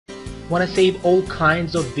Want to save all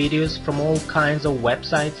kinds of videos from all kinds of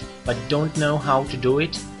websites but don't know how to do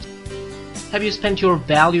it? Have you spent your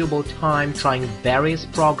valuable time trying various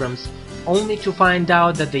programs only to find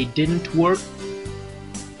out that they didn't work?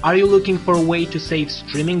 Are you looking for a way to save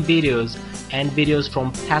streaming videos and videos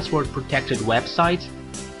from password-protected websites?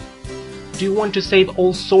 Do you want to save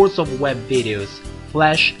all sorts of web videos,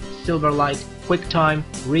 Flash, Silverlight, QuickTime,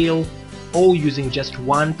 Reel, all using just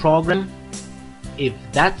one program? If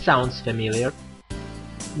that sounds familiar,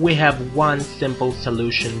 we have one simple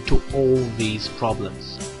solution to all these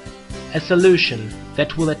problems. A solution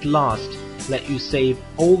that will at last let you save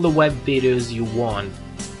all the web videos you want.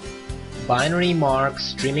 BinaryMark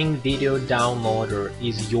Streaming Video Downloader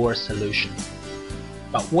is your solution.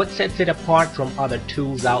 But what sets it apart from other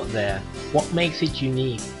tools out there? What makes it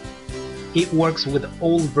unique? It works with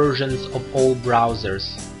all versions of all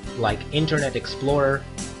browsers, like Internet Explorer,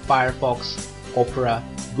 Firefox, Opera,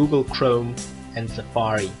 Google Chrome, and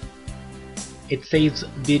Safari. It saves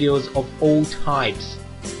videos of all types,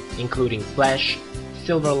 including Flash,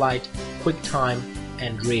 Silverlight, QuickTime,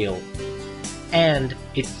 and Reel. And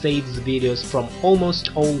it saves videos from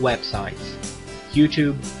almost all websites: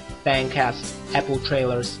 YouTube, Fancast, Apple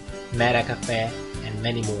Trailers, MetaCafe, and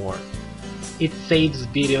many more. It saves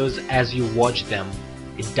videos as you watch them.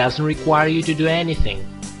 It doesn't require you to do anything.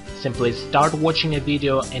 Simply start watching a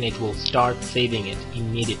video and it will start saving it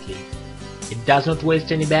immediately. It does not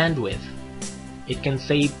waste any bandwidth. It can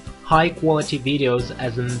save high-quality videos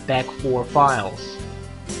as MPEG-4 files.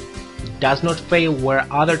 It does not fail where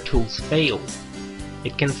other tools fail.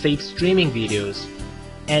 It can save streaming videos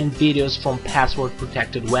and videos from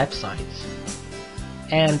password-protected websites.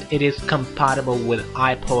 And it is compatible with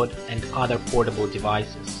iPod and other portable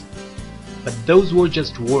devices. But those were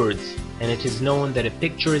just words, and it is known that a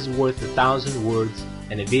picture is worth 1,000 words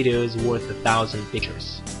and a video is worth 1,000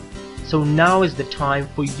 pictures. So now is the time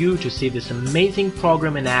for you to see this amazing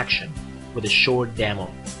program in action with a short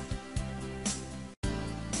demo.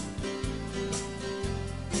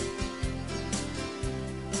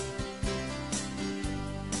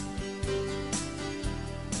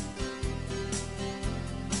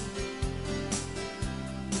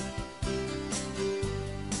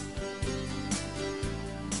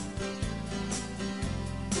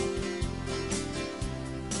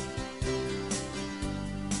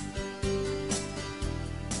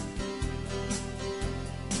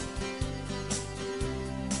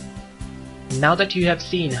 Now that you have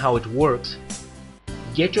seen how it works,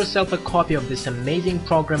 get yourself a copy of this amazing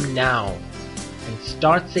program now and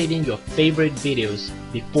start saving your favorite videos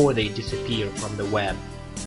before they disappear from the web.